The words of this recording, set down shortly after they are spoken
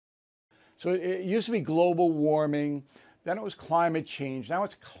So it used to be global warming, then it was climate change, now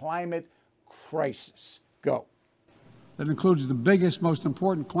it's climate crisis. Go. That includes the biggest, most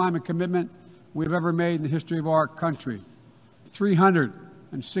important climate commitment we've ever made in the history of our country,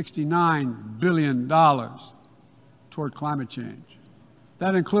 $369 billion toward climate change.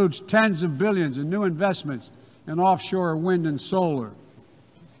 That includes tens of billions in new investments in offshore wind and solar,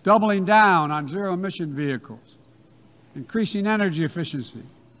 doubling down on zero-emission vehicles, increasing energy efficiency,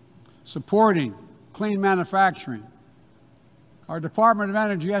 supporting clean manufacturing. Our Department of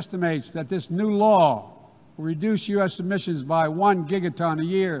Energy estimates that this new law will reduce U.S. emissions by 1 gigaton a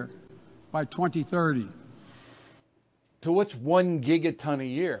year by 2030. So what's 1 gigaton a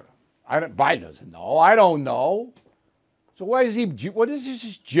year? Biden doesn't know. I don't know. So what is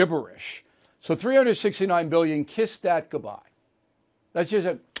this gibberish? So 369 billion, kiss that goodbye. That's just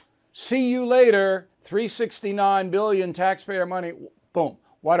a see you later, 369 billion taxpayer money, boom.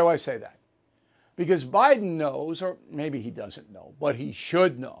 Why do I say that? Because Biden knows, or maybe he doesn't know, but he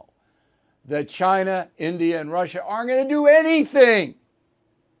should know, that China, India, and Russia aren't going to do anything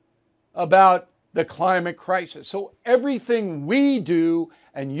about the climate crisis. So everything we do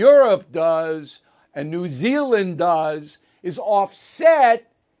and Europe does and New Zealand does is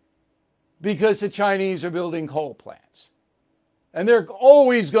offset because the Chinese are building coal plants. And they're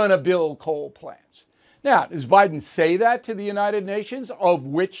always going to build coal plants. Now, does Biden say that to the United Nations, of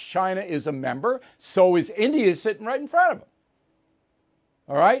which China is a member? So is India sitting right in front of him.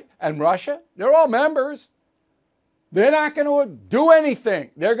 All right? And Russia, they're all members. They're not going to do anything.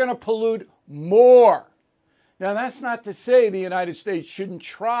 They're going to pollute more. Now, that's not to say the United States shouldn't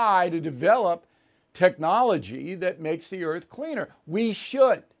try to develop technology that makes the earth cleaner. We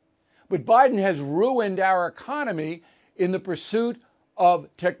should. But Biden has ruined our economy in the pursuit of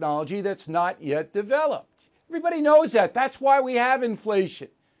technology that's not yet developed. Everybody knows that. That's why we have inflation,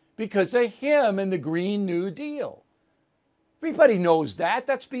 because of him and the Green New Deal. Everybody knows that.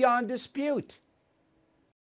 That's beyond dispute.